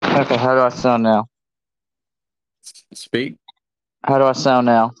Okay, how do I sound now? Speak. How do I sound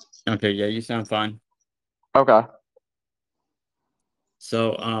now? Okay, yeah, you sound fine. Okay.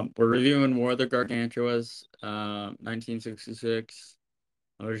 So, we're reviewing War of the Gargantuas, 1966,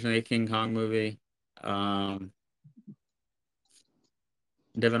 originally a King Kong movie. Um,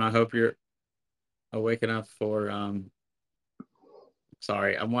 Devin, I hope you're awake enough for,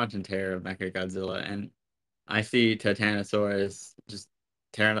 sorry, I'm watching Terror of Mechagodzilla, and I see Titanosaurus just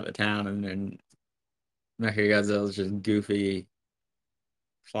tearing up the town, and then Mechagodzilla's just goofy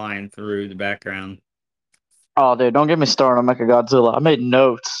flying through the background. Oh, dude, don't get me started on Mechagodzilla. I made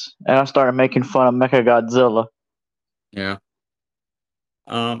notes and I started making fun of Mechagodzilla. Yeah.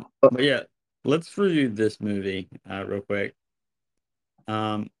 But yeah, let's review this movie, real quick.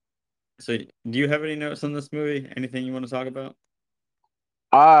 Um, So, do you have any notes on this movie? Anything you want to talk about?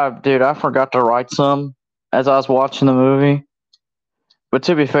 Dude, I forgot to write some as I was watching the movie. But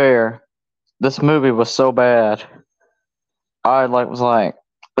to be fair, this movie was so bad. I was like,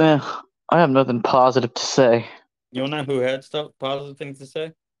 I have nothing positive to say. You know who had stuff positive things to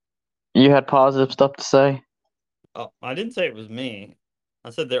say? You had positive stuff to say? Oh, I didn't say it was me. I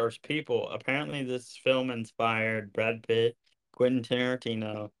said there was people. Apparently, this film inspired Brad Pitt, Quentin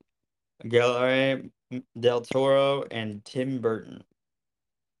Tarantino, Guillermo del Toro, and Tim Burton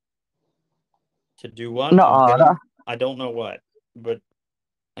to do what? To No, film? I don't know what, but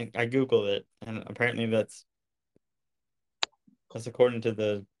I googled it, and apparently that's according to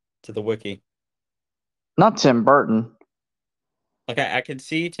the wiki. not Tim Burton. Like I could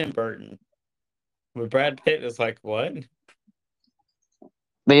see Tim Burton, but Brad Pitt is like what?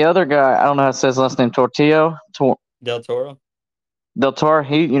 The other guy, I don't know how to say his last name, Del Toro? Del Toro.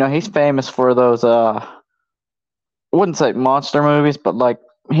 He's famous for those wouldn't say monster movies, but like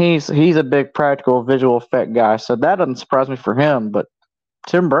he's a big practical visual effect guy, so that doesn't surprise me for him. But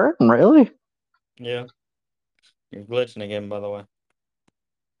Tim Burton, really? Yeah. You're glitching again, by the way.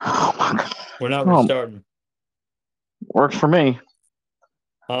 Oh my god! We're not Oh, restarting. works for me.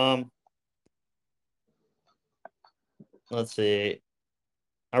 Um, let's see.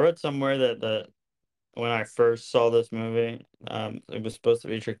 I read somewhere that when I first saw this movie, it was supposed to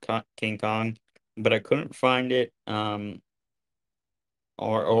feature King Kong, but I couldn't find it, or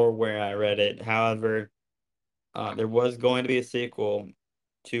where I read it. However, there was going to be a sequel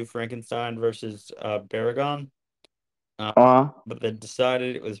to Frankenstein versus Baragon, but they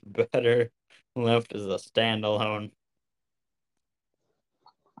decided it was better left as a standalone.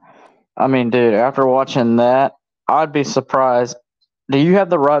 I mean, dude, after watching that, I'd be surprised. Do you have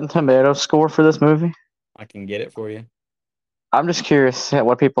the Rotten Tomatoes score for this movie? I can get it for you. I'm just curious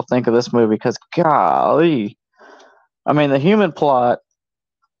what people think of this movie because, golly, I mean, the human plot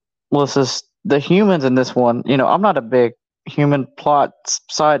was just the humans in this one. I'm not a big human plot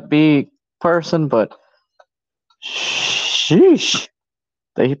side B person, but sheesh,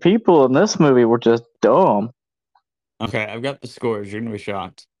 the people in this movie were just dumb. Okay, I've got the scores. You're gonna be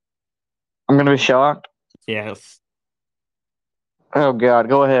shocked. I'm gonna be shocked. Yes. Oh God,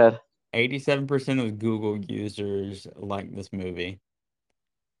 go ahead. 87% of Google users like this movie.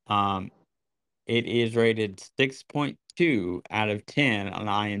 Um, it is rated 6.2 out of 10 on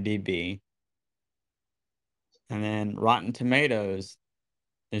IMDb. And then Rotten Tomatoes,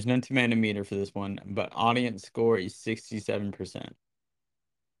 there's no tomato meter for this one, but audience score is 67%.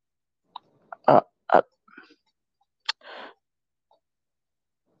 Uh, uh,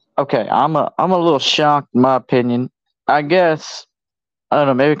 okay, I'm a little shocked in my opinion. I guess I don't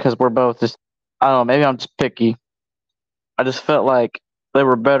know, maybe because we're both just I don't know, maybe I'm just picky. I just felt like there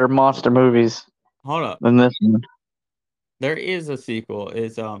were better monster movies Hold up. than this one. There is a sequel.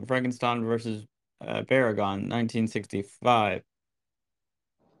 It's Frankenstein versus Baragon, 1965.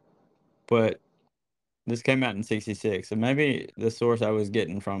 But this came out in 66. So maybe the source I was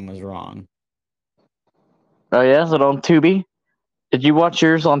getting from was wrong. Oh yeah, is it on Tubi? Did you watch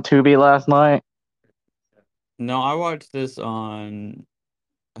yours on Tubi last night? No, I watched this on,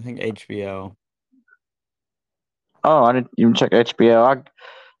 I think, HBO. Oh, I didn't even check HBO.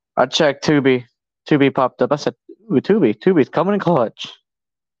 I checked Tubi. Tubi popped up. I said, "Ooh, Tubi. Tubi's coming in clutch."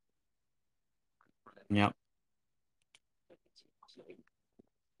 Yep.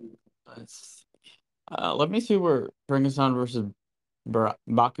 Let me see where Frankenstein versus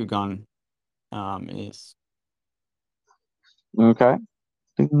Bakugan is. Okay.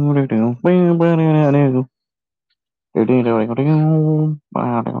 The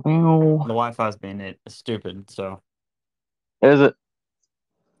Wi-Fi's being it stupid, so Is it?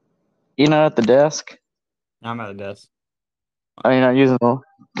 At the desk? I'm at a desk. Are you not using the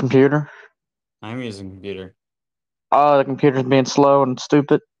computer? I'm using a computer. Oh, the computer's being slow and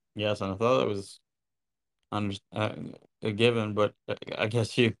stupid. Yes, and I thought that was under, a given, but I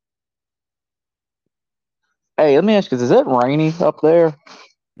guess you. Hey, let me ask you, is it rainy up there?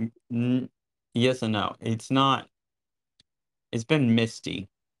 N- yes and no. It's not. It's been misty.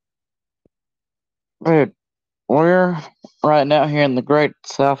 Dude, we're right now here in the great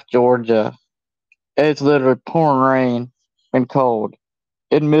South Georgia. It's literally pouring rain and cold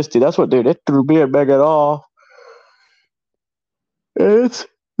and misty. That's what, dude, it threw me and Megan off. It's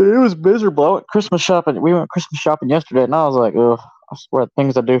it was miserable. I went Christmas shopping. We went Christmas shopping yesterday, and I was like, ugh, I swear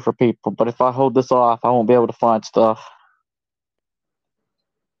things I do for people. But if I hold this off, I won't be able to find stuff.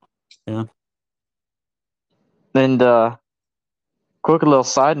 Yeah. And quick little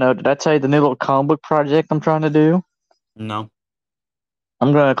side note: did I tell you the new little comic book project I'm trying to do? No.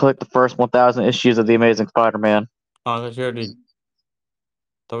 I'm going to collect the first 1,000 issues of the Amazing Spider-Man. Oh, I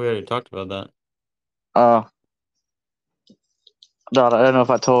thought we already talked about that. Uh, God, I don't know if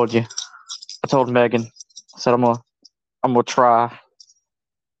I told you. I told Megan. I said I'm gonna try.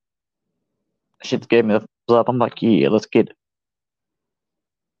 She gave me the thumbs up. I'm like, yeah, let's get it.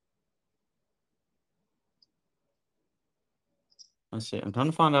 Let's see. I'm trying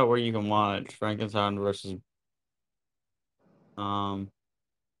to find out where you can watch Frankenstein versus. I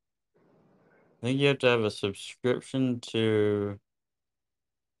think you have to have a subscription to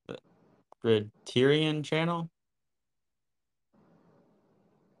the Criterion channel.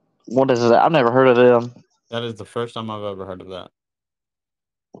 What is that? I've never heard of them. That is the first time I've ever heard of that.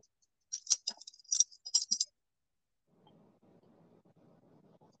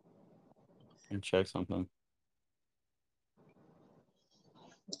 And check something.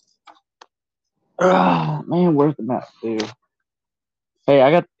 Oh man, where's the Mountain Dew? Hey,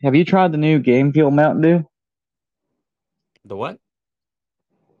 I got. Have you tried the new Game Fuel Mountain Dew? The what?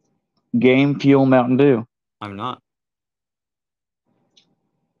 Game Fuel Mountain Dew. I'm not.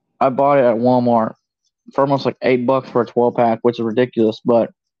 I bought it at Walmart for almost like $8 for a 12 pack, which is ridiculous. But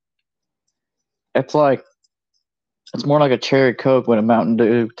it's like it's more like a cherry Coke with a Mountain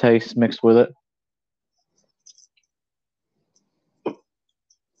Dew taste mixed with it.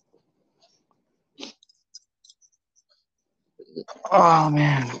 Oh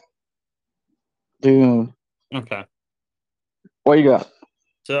man, dude, Okay. what you got?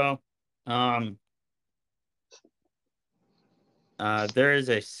 So, um, there is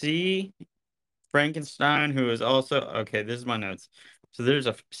a C. Frankenstein who is also okay. This is my notes. So there's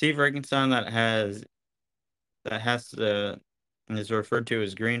a C. Frankenstein that has to is referred to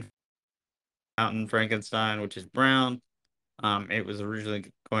as Green Mountain Frankenstein, which is brown. It was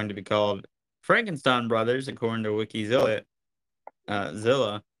originally going to be called Frankenstein Brothers, according to WikiZilla.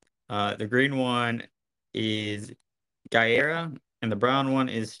 Zilla. The green one is Gaera, and the brown one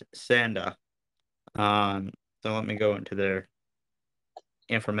is Sanda. Um, so let me go into their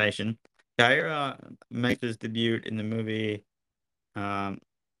information. Gaera makes his debut um,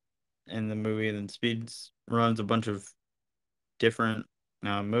 in the movie, and then speeds runs a bunch of different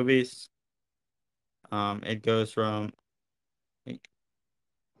movies. It goes from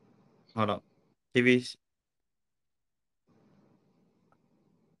hold on, TV.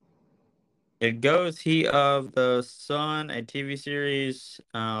 It goes He of the Sun, a TV series.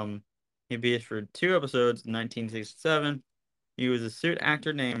 He appeared for 2 episodes in 1967. He was a suit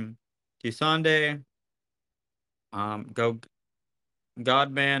actor named Tusande. Go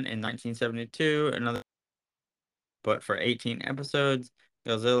Godman in 1972. Another, but for 18 episodes,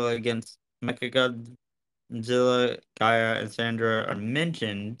 Godzilla against Mechagodzilla, Gaia, and Sandra are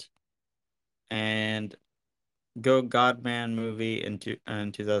mentioned, and Go Godman movie in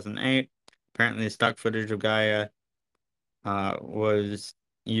 2008. Apparently, stock footage of Gaia was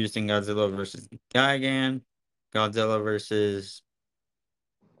used in Godzilla versus Gigan, Godzilla versus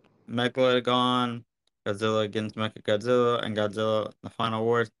Megalodon, Godzilla against Mechagodzilla, and Godzilla the Final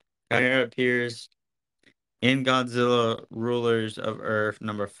Wars. Gaia appears in Godzilla Rulers of Earth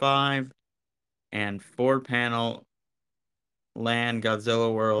 #5 and 4-panel Land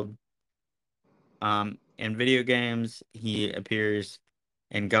Godzilla World. In video games, he appears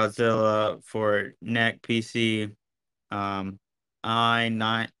in Godzilla for NEC PC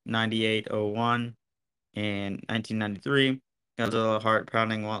I-9801 in 1993, Godzilla Heart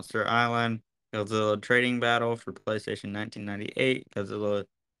Pounding Monster Island, Godzilla Trading Battle for PlayStation 1998, Godzilla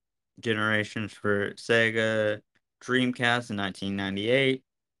Generations for Sega Dreamcast in 1998.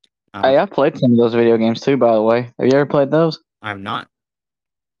 Hey, I've played some of those video games too, by the way. Have you ever played those? I'm not.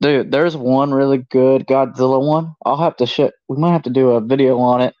 Dude, there's one really good Godzilla one. I'll have to shit. We might have to do a video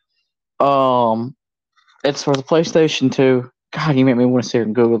on it. Um, it's for the PlayStation 2. God, you make me want to sit here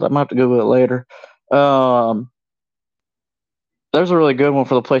and Google it. I might have to Google it later. Um, There's a really good one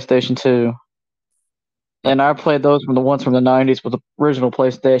for the PlayStation 2. Mm, And I played those from the ones from the 90s with the original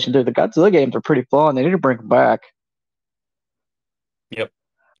PlayStation. Dude, the Godzilla games are pretty fun. They need to bring them back. yep.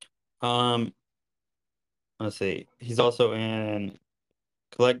 Um, let's see. He's also in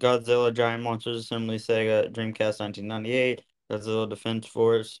Collect Godzilla, Giant Monsters Assembly, Sega, Dreamcast 1998, Godzilla Defense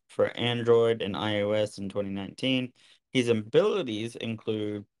Force for Android and iOS in 2019. His abilities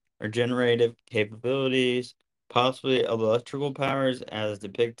include regenerative capabilities, possibly electrical powers as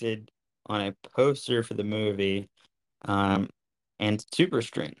depicted on a poster for the movie, um, and super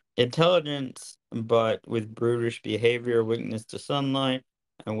strength. Intelligence, but with brutish behavior, weakness to sunlight,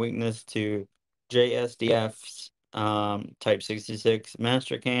 and weakness to JSDF's Type 66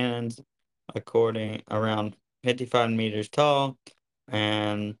 master cannons, according around 55 meters tall,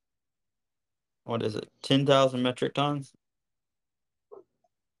 and what is it, 10,000 metric tons?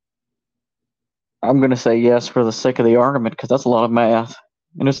 I'm going to say yes for the sake of the argument because that's a lot of math.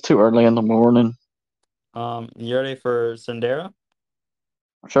 And it's too early in the morning. You ready for Sendera?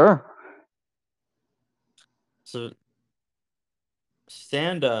 Sure. So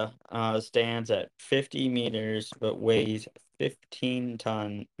Sanda stands at 50 meters but weighs 15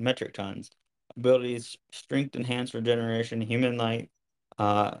 metric tons. Abilities strength, enhanced regeneration, human like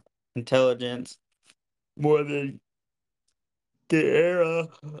uh intelligence, more than the era.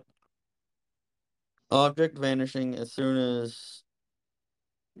 Object vanishing as soon as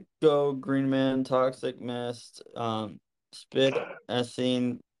go Green Man, Toxic Mist, Spit as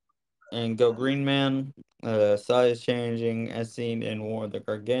seen in Go Green Man, size changing as seen in War of the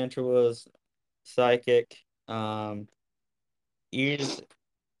Gargantuas, Psychic, ears.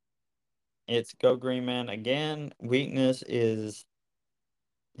 It's Go Green Man again. Weakness is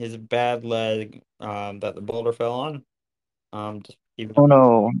his bad leg that the boulder fell on. Just Oh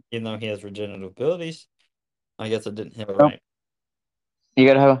no. even though he has regenerative abilities. I guess I didn't hit it Nope. right. You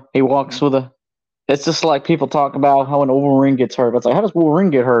gotta have, he walks with a. It's just like people talk about how when Wolverine gets hurt. But it's like, how does Wolverine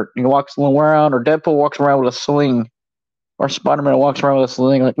get hurt? He walks around, or Deadpool walks around with a sling, or Spider Man walks around with a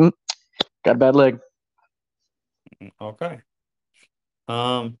sling. Like, got a bad leg. Okay.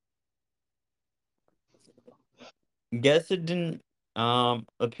 Um, guess it didn't.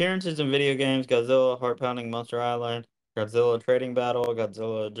 Appearances in video games: Godzilla, Heart Pounding Monster Island, Godzilla Trading Battle,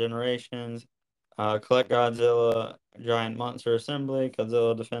 Godzilla Generations, Collect Godzilla, Giant Monster Assembly,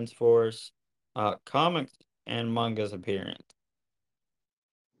 Godzilla Defense Force, comics and mangas appearance.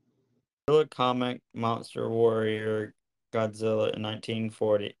 Godzilla comic Monster Warrior Godzilla in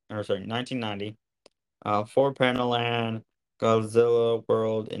 1940 or sorry 1990. Four Panel Land Godzilla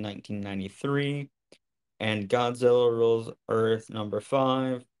World in 1993, and Godzilla Rules Earth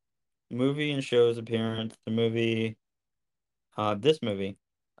 #5. Movie and shows appearance. This movie,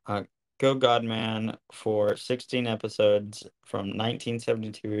 uh, Go Godman for 16 episodes from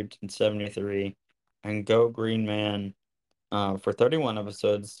 1972 to 73, and Go Green Man for 31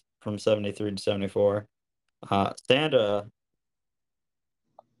 episodes from 73 to 74. Santa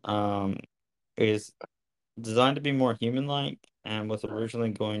um, is designed to be more human-like and was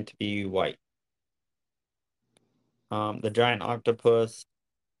originally going to be white. The giant octopus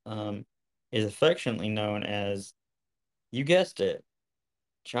um, is affectionately known as, you guessed it,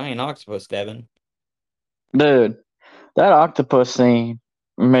 giant octopus, Devin. Dude, that octopus scene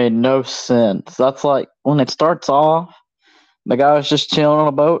made no sense. That's like when it starts off, the guy was just chilling on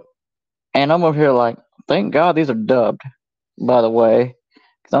a boat, and I'm over here like, thank God these are dubbed, by the way.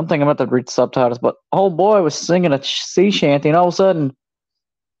 Because I'm thinking about to read subtitles, but old boy was singing a sea shanty, and all of a sudden,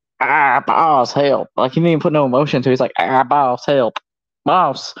 boss, help. Like, he didn't even put no emotion to it. He's like, boss, help.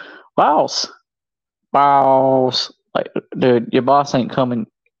 Boss, boss, boss. Like, dude, your boss ain't coming.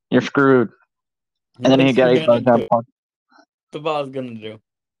 You're screwed. And then What he is he got eaten by gonna the giant do? shark. The boss gonna do?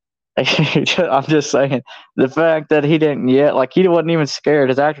 I'm just saying, the fact that he didn't yet, like, he wasn't even scared.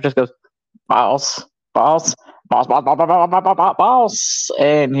 His actor just goes, boss, boss, boss, boss, boss, boss, boss, boss, boss, boss, boss.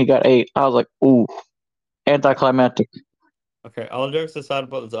 And he got ate. I was like, ooh, anticlimactic. Okay, all jokes aside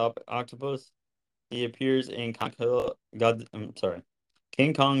about this octopus, he appears in I'm sorry,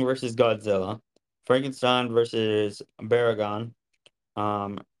 King Kong versus Godzilla, Frankenstein versus Baragon.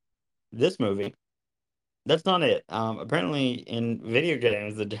 Um, this movie. That's not it. Apparently in video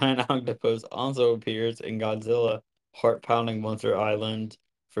games, the giant octopus also appears in Godzilla Heart Pounding Monster Island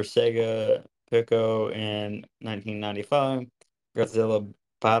for Sega Pico in 1995, Godzilla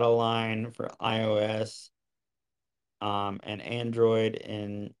Battle Line for iOS and Android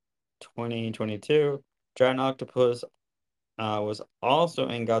in 2022. Giant Octopus was also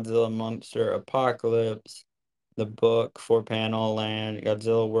in Godzilla Monster Apocalypse, the book, Four Panel Land,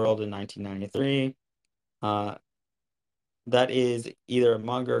 Godzilla World in 1993. Uh, That is either a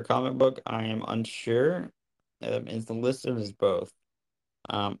manga or comic book. I am unsure. It's listed as both.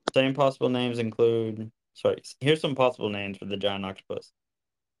 Same possible names include. Sorry, here's some possible names for the giant octopus.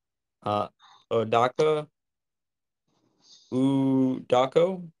 Uh, Odaka,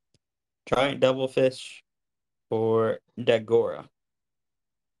 Udako, giant devilfish, or Dagora.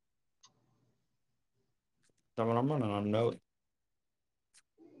 So I'm running out of notes.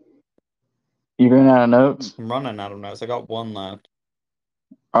 You ran out of notes? I'm running out of notes. I got one left.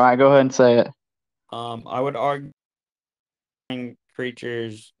 All right, go ahead and say it. I would argue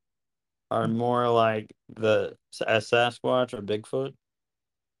creatures are more like a Sasquatch or Bigfoot.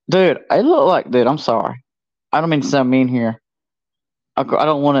 Dude, I look like, dude, I'm sorry. I don't mean to sound mean here. I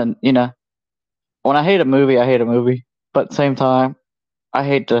don't want to, when I hate a movie, I hate a movie. But at the same time, I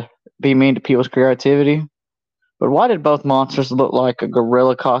hate to be mean to people's creativity. But why did both monsters look like a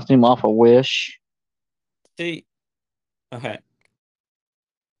gorilla costume off a Wish? See, okay.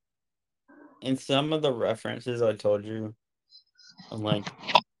 In some of the references I told you, like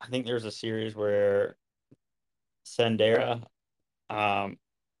I think there's a series where Sandera um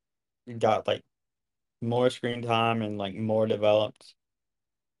got like more screen time and like more developed.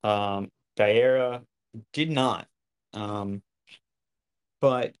 Gaera did not. Um,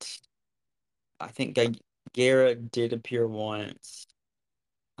 but I think Gaera did appear once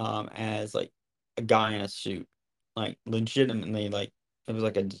as like a guy in a suit. Like legitimately like it was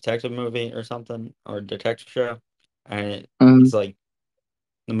like a detective movie or something or a detective show. And Mm. it's like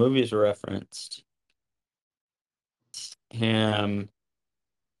the movie is referenced him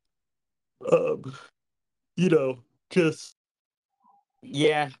um you know just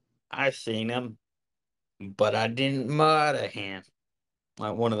yeah, I seen him, but I didn't murder him.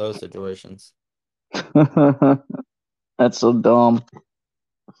 Like one of those situations. That's so dumb.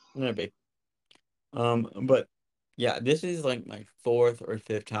 Maybe. But yeah, this is like my fourth or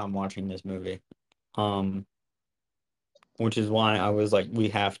fifth time watching this movie. Um, which is why I was like, we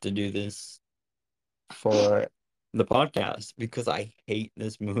have to do this for the podcast because I hate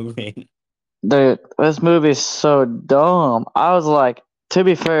this movie. Dude, this movie is so dumb. I was like, to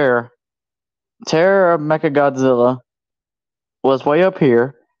be fair, Terror of Mechagodzilla was way up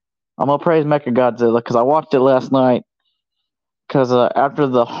here. I'm gonna praise Mechagodzilla because I watched it last night. Because after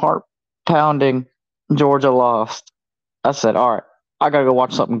the heart pounding Georgia lost, I said, "All right, I gotta go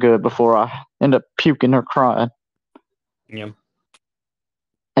watch something good before I end up puking or crying." Yeah.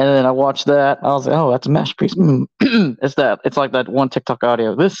 And then I watched that. I was like, "Oh, that's a masterpiece." It's that. It's like that one TikTok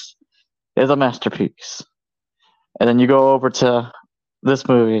audio. This is a masterpiece. And then you go over to this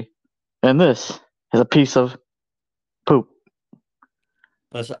movie, and this is a piece of poop.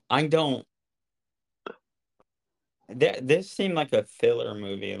 Listen, I don't. This seemed like a filler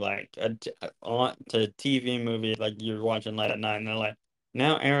movie, like on to TV movie, like you're watching late at night, and they're like,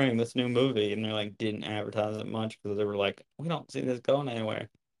 now airing this new movie, and they're like, didn't advertise it much because they were like, we don't see this going anywhere.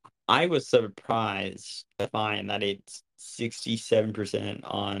 I was surprised to find that it's 67%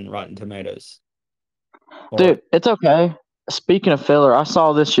 on Rotten Tomatoes. Or Dude, it's okay. Speaking of filler, I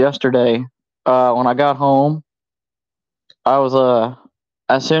saw this yesterday. When I got home, I was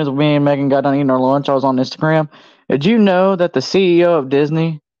as soon as me and Megan got done eating our lunch, I was on Instagram. Did you know that the CEO of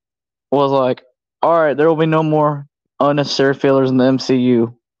Disney was like, "All right, there will be no more unnecessary fillers in the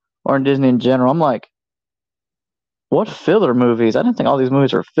MCU or in Disney in general." I'm like, "What filler movies? I didn't think all these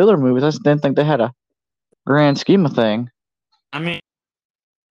movies were filler movies. I just didn't think they had a grand scheme of thing." I mean,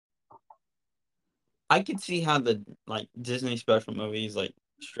 I could see how the like Disney special movies, like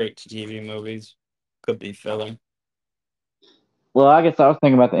straight to TV movies, could be filler. Well, I guess I was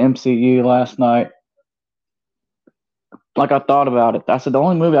thinking about the MCU last night. Like I thought about it. I said the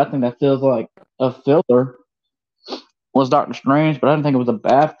only movie I think that feels like a filler was Doctor Strange, but I didn't think it was a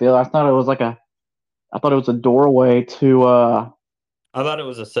bad feel. I thought it was a doorway to I thought it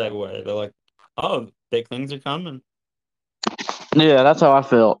was a segue. They're like, oh, big things are coming. yeah, that's how I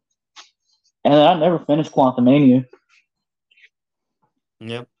felt. And I never finished Quantumania.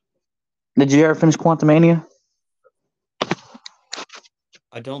 Yep. Did you ever finish Quantumania?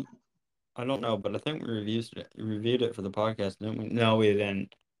 I don't I don't know, but I think we reviewed it for the podcast, didn't we? No, we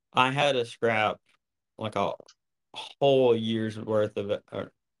didn't. I had to scrap like a whole year's worth of it,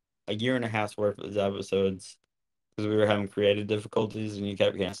 or a year and a half's worth of episodes because we were having creative difficulties and you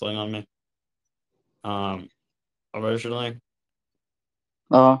kept canceling on me. Um, Originally,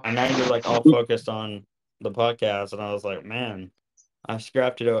 Uh and now you're like all focused on the podcast, and I was like, man, I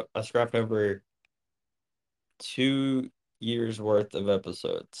scrapped over 2 years worth of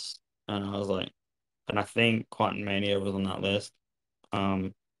episodes, and I was like, and I think Quantum Mania was on that list.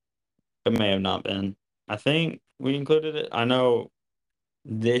 Um, it may have not been. I think we included it. I know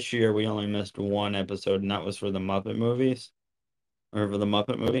this year we only missed one episode, and that was for the Muppet movies, or for the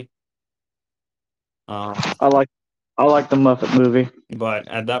Muppet movie. Um, I like I like the Muppet movie. but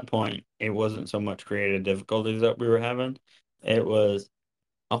at that point, it wasn't so much creative difficulties that we were having. It was,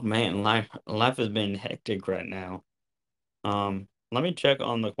 oh man, life has been hectic right now. Let me check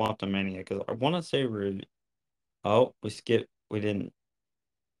on the Quantum Mania because I want to say we're. Oh, we skipped. We didn't.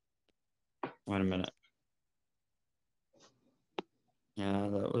 Wait a minute. Yeah,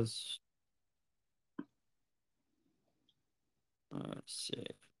 that was. Let's see.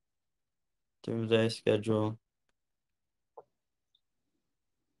 Doomsday schedule.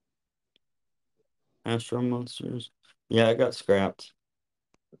 Astro Monsters. Yeah, it got scrapped.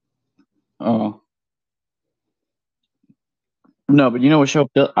 Oh no, but you know what show?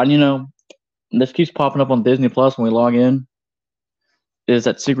 This keeps popping up on Disney Plus when we log in. Is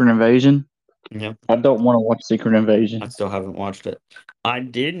that Secret Invasion? Yep. I don't want to watch Secret I Invasion. still haven't watched it. I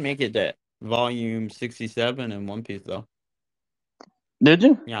did make it to volume 67 in One Piece though. Did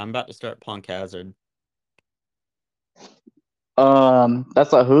you? Yeah, I'm about to start Punk Hazard.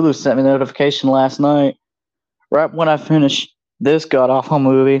 That's like Hulu sent me a notification last night, right when I finished this god awful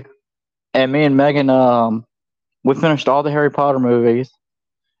movie, and me and Megan, we finished all the Harry Potter movies,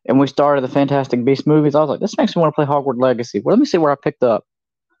 and we started the Fantastic Beasts movies. I was like, this makes me want to play Hogwarts Legacy. Well, let me see where I picked up.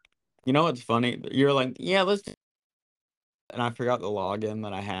 You know what's funny? You're like, yeah, let's. And I forgot the login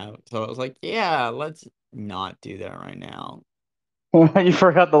that I have, so I was like, yeah, let's not do that right now. You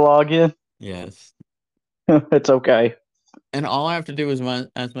forgot the login. Yes. It's okay. And all I have to do is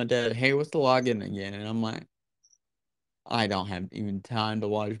ask my dad, hey, what's the login again? And I'm like, I don't have even time to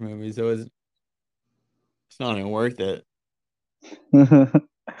watch movies, so it's not even worth it.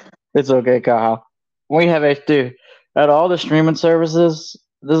 It's okay, Kyle. We have H2. Out of all the streaming services,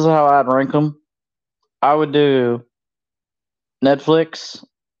 this is how I'd rank them. I would do Netflix,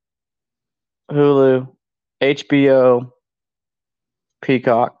 Hulu, HBO,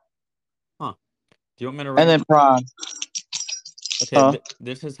 Peacock, Huh. Do you want me to and rank? then Prime. Okay, Huh?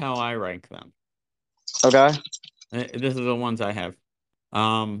 this is how I rank them. Okay. This is the ones I have.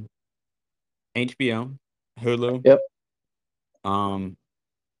 Um, HBO, Hulu, Yep. um,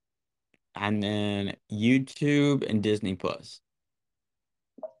 and then YouTube and Disney Plus.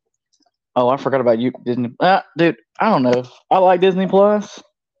 Oh, I forgot about you, Disney. Dude, I don't know. I like Disney Plus,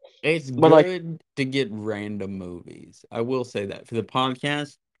 It's but like, good to get random movies. I will say that for the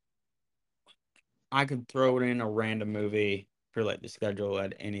podcast, I could throw it in a random movie for like the schedule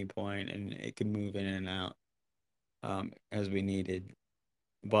at any point, and it could move in and out as we needed.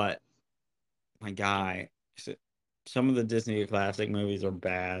 But my guy, some of the Disney classic movies are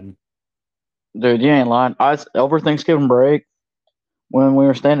bad. dude, you ain't lying. Over Thanksgiving break when we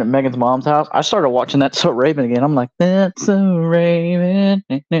were staying at Megan's mom's house, I started watching That's So Raven again. I'm like, That's So Raven.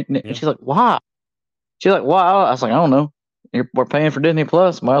 And Yeah, she's like, why? She's like, why? I was like, I don't know. We're paying for Disney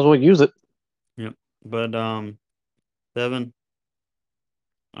Plus. Might as well use it. yeah. But Devin,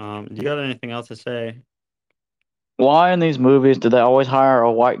 do you got anything else to say? Why in these movies do they always hire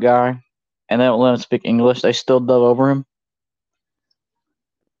a white guy and they don't let him speak English? They still dub over him.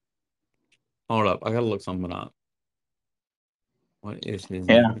 Hold up, I gotta look something up. What is his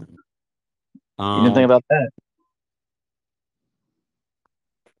Yeah, name? you didn't think Um, about that.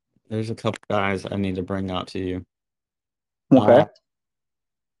 there's a couple guys I need to bring out to you. Okay.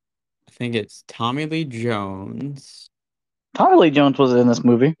 I think it's Tommy Lee Jones. Tommy Lee Jones was in this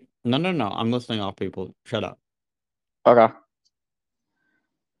movie. No, no, no. I'm listening off people. Shut up. Okay.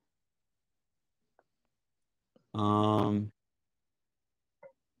 Um,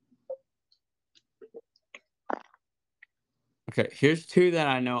 okay, here's two that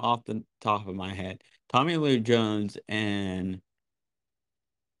I know off the top of my head. Tommy Lee Jones and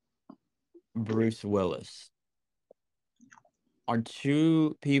Bruce Willis are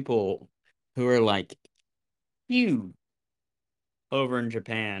two people who are like huge over in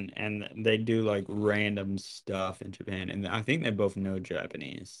Japan, and they do like random stuff in Japan, and I think they both know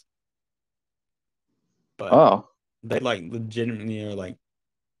Japanese, but Oh, they like legitimately are like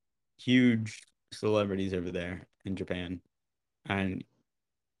huge celebrities over there in Japan. And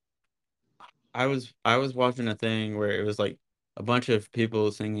I was watching a thing where it was like a bunch of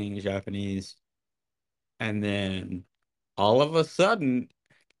people singing Japanese, and then all of a sudden,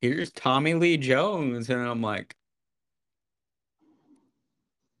 here's Tommy Lee Jones, and I'm like,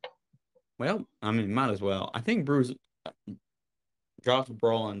 well, I mean, might as well. I think Bruce Josh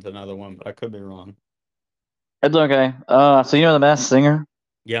Brolin's another one, but I could be wrong. it's okay. So you know the Masked Singer?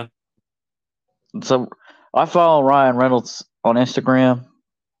 Yeah. So I follow Ryan Reynolds on Instagram.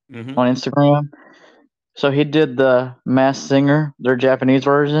 Mm-hmm. On Instagram, So he did the Masked Singer, their Japanese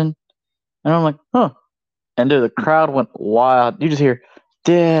version, and I'm like, huh. And dude, the crowd went wild. You just hear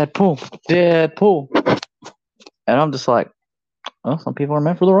Deadpool, Deadpool, and I'm just like, well, some people are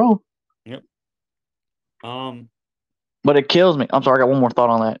meant for the role. Yep. Um. But it kills me. I'm sorry, I got one more thought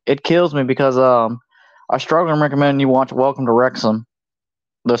on that. It kills me because I strongly recommend you watch Welcome to Wrexham,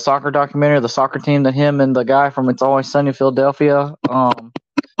 the soccer documentary, the soccer team that him and the guy from It's Always Sunny in Philadelphia,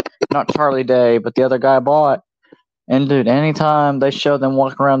 not Charlie Day, but the other guy bought. And dude, anytime they show them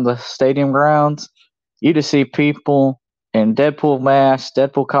walking around the stadium grounds, you just see people in Deadpool masks,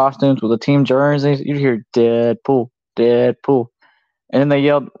 Deadpool costumes with the team jerseys. You hear Deadpool, Deadpool, and then they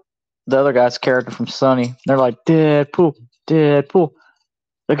yelled the other guy's character from Sunny. They're like Deadpool, Deadpool.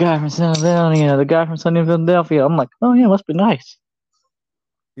 The guy from Philadelphia, the guy from Sunny Philadelphia. I'm like, oh yeah, must be nice.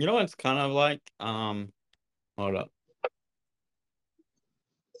 You know what it's kind of like? Hold up.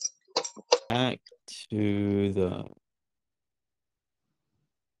 Back to the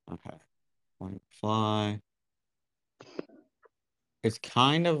okay. Like fly. It's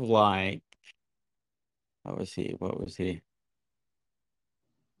kind of like what was he? What was he?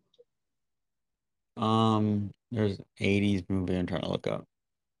 There's an 80s movie I'm trying to look up.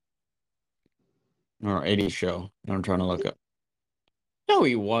 Or 80s show that I'm trying to look up. No,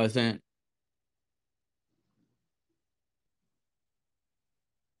 he wasn't.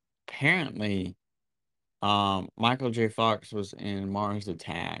 Apparently, Michael J. Fox was in Mars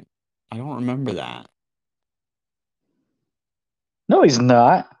Attack. I don't remember that. No, he's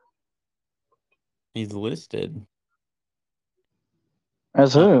not. He's listed.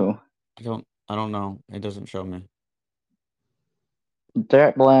 As Uh, who? I don't know. It doesn't show me.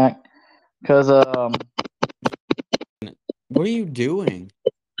 Jack Black. Because What are you doing?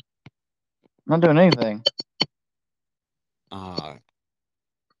 I'm not doing anything. Uh,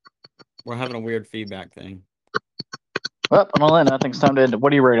 we're having a weird feedback thing. Well, I'm on that. I think it's time to end it. What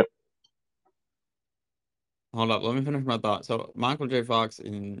do you rate it? Hold up, let me finish my thought. So Michael J. Fox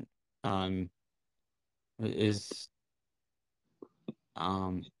in um is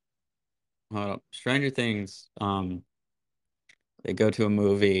um hold up. Stranger Things, they go to a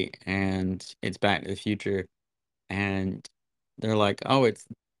movie and it's Back to the Future and they're like, oh, it's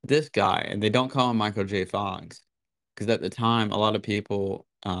this guy, and they don't call him Michael J. Fox. Because at the time a lot of people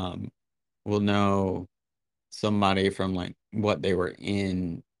will know somebody from like what they were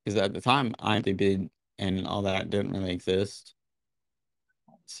in. Because at the time IMDb and all that didn't really exist.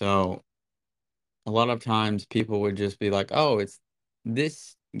 So a lot of times people would just be like, "Oh, it's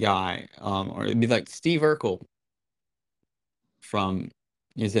this guy," or it'd be like Steve Urkel from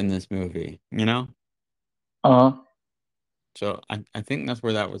is in this movie, you know? Uh huh. So I think that's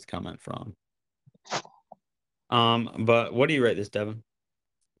where that was coming from. But what do you rate this, Devin?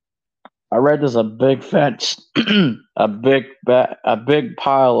 I read this a big fat, a big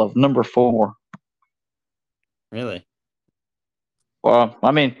pile of number four. Really? Well,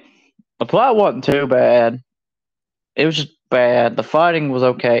 I mean, the plot wasn't too bad. It was just bad. The fighting was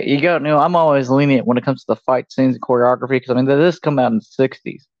okay. I'm always lenient when it comes to the fight scenes and choreography because I mean, this come out in the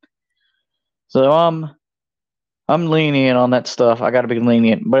 '60s, so I'm lenient on that stuff. I got to be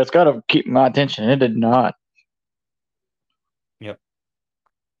lenient, but it's got to keep my attention. It did not. Yep.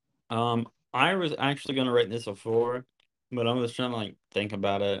 I was actually gonna rate this a 4, but I was trying to like think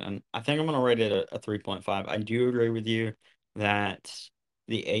about it, and I think I'm gonna rate it a 3.5. I do agree with you that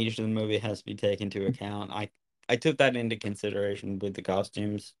the age of the movie has to be taken into account. I took that into consideration with the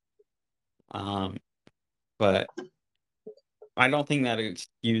costumes. Um, but I don't think that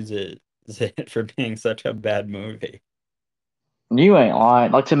excuses it for being such a bad movie. You ain't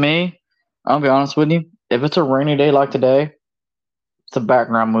lying. Like to me, I'll be honest with you. If it's a rainy day like today, it's a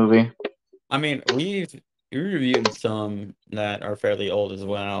background movie. I mean, we reviewed some that are fairly old as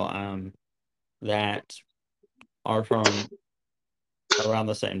well, that are from around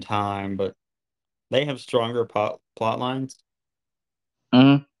the same time, but they have stronger plot lines,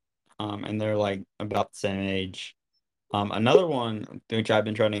 Mm-hmm. and they're like about the same age. Another one which I've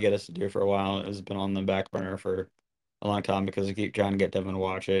been trying to get us to do for a while has been on the back burner for a long time because I keep trying to get Devin to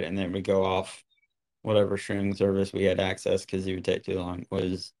watch it, and then we go off whatever streaming service we had access because it would take too long.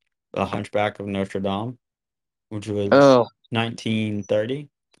 Was The Hunchback of Notre Dame, which was Oh, 1930,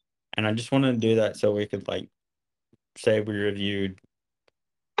 and I just wanted to do that so we could like say we reviewed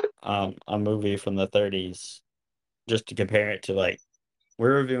a movie from the 30s just to compare it to like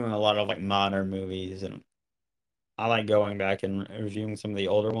we're reviewing a lot of like modern movies, and I like going back and reviewing some of the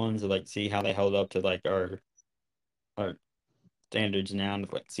older ones to like see how they hold up to like our standards now,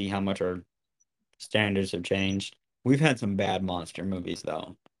 and like see how much our standards have changed. We've had some bad monster movies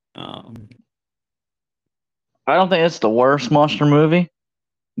though. Um, I don't think it's the worst monster movie,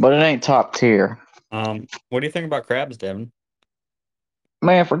 but it ain't top tier. What do you think about crabs, Devin?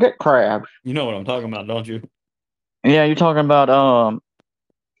 Man, forget crabs. You know what I'm talking about, don't you? Yeah, you're talking about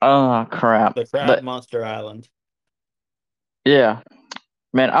crap. The Crab The Monster Island. Yeah,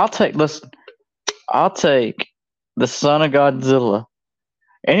 man, I'll take the Son of Godzilla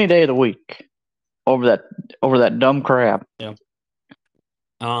any day of the week over that over that dumb crab. Yeah.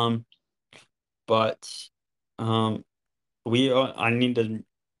 Um, but um, I need to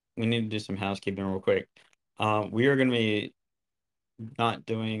we need to do some housekeeping real quick. We are gonna be not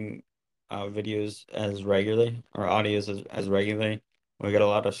doing videos as regularly or audios as regularly. We got a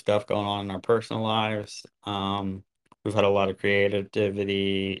lot of stuff going on in our personal lives. We've had a lot of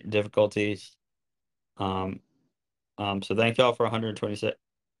creativity difficulties. Um, so thank y'all for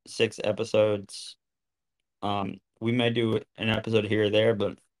 126 episodes. We may do an episode here or there,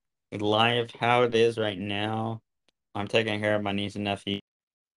 but live how it is right now, I'm taking care of my niece and nephew,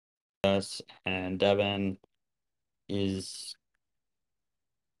 and Devin is.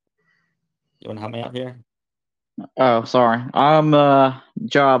 You want to help me out here? Oh, sorry. I'm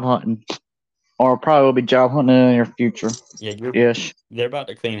job hunting, or probably will be job hunting in the near future. Yeah, Ish. they're about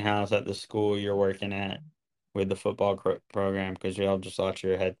to clean house at the school you're working at with the football program because y'all just lost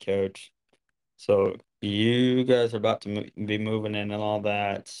your head coach. So you guys are about to be moving in and all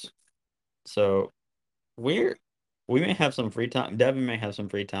that. So we're we may have some free time. Devin may have some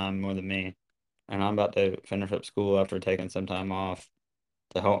free time more than me, and I'm about to finish up school after taking some time off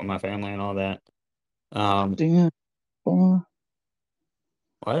to help with my family and all that. Um, Damn. Boy.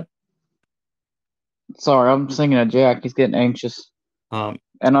 what? Sorry, I'm singing a Jack. He's getting anxious, Um,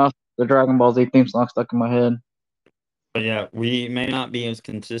 and also the Dragon Ball Z theme song stuck in my head. but yeah, we may not be as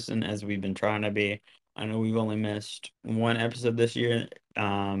consistent as we've been trying to be. I know we've only missed one episode this year,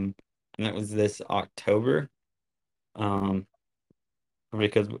 and that was this October, um,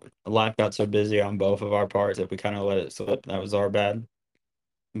 because life got so busy on both of our parts that we kind of let it slip. That was our bad.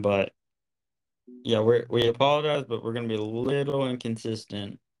 But yeah, we apologize, but we're gonna be a little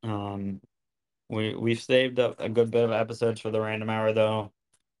inconsistent. We've saved up a good bit of episodes for the random hour though.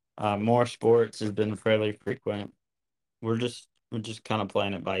 More sports has been fairly frequent. We're just kind of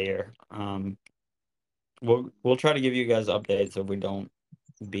playing it by ear. We'll try to give you guys updates if we don't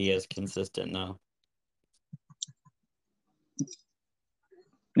be as consistent though.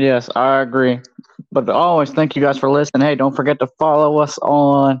 Yes, I agree. But always thank you guys for listening. Hey, don't forget to follow us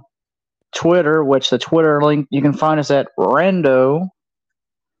on Twitter, which the Twitter link you can find us at Rando1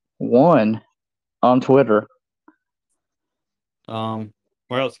 on Twitter.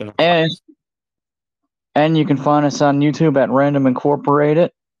 Where else can I find And us? and you can find us on YouTube at Random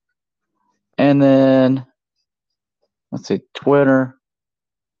Incorporated. And then let's see, Twitter,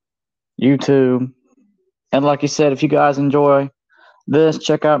 YouTube. And like you said, if you guys enjoy this,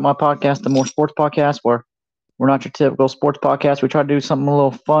 check out my podcast, the More Sports Podcast, where we're not your typical sports podcast. We try to do something a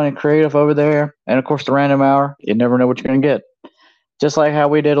little fun and creative over there. And of course, the random hour, you never know what you're going to get. Just like how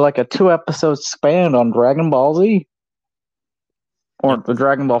we did like a 2 episode span on Dragon Ball Z or Yep. the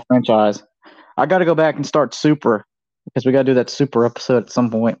Dragon Ball franchise. I got to go back and start Super because we got to do that Super episode at some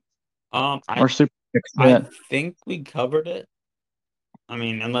point I or Super I extent. think we covered it. I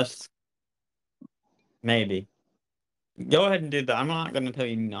mean, unless maybe. Go ahead and do that. I'm not going to tell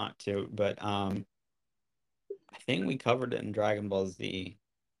you not to, but I think we covered it in Dragon Ball Z.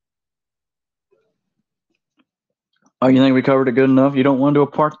 Oh, you think we covered it good enough? You don't want to do a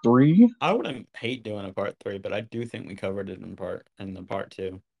part 3? I wouldn't hate doing a part 3, but I do think we covered it in the part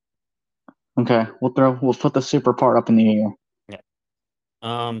 2. Okay, we'll put the Super part up in the air.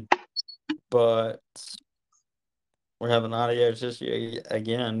 Yeah. But we're having audio issue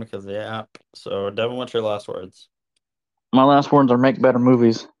again because of the app. So, Devin, what's your last words? My last words are make better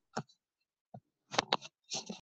movies.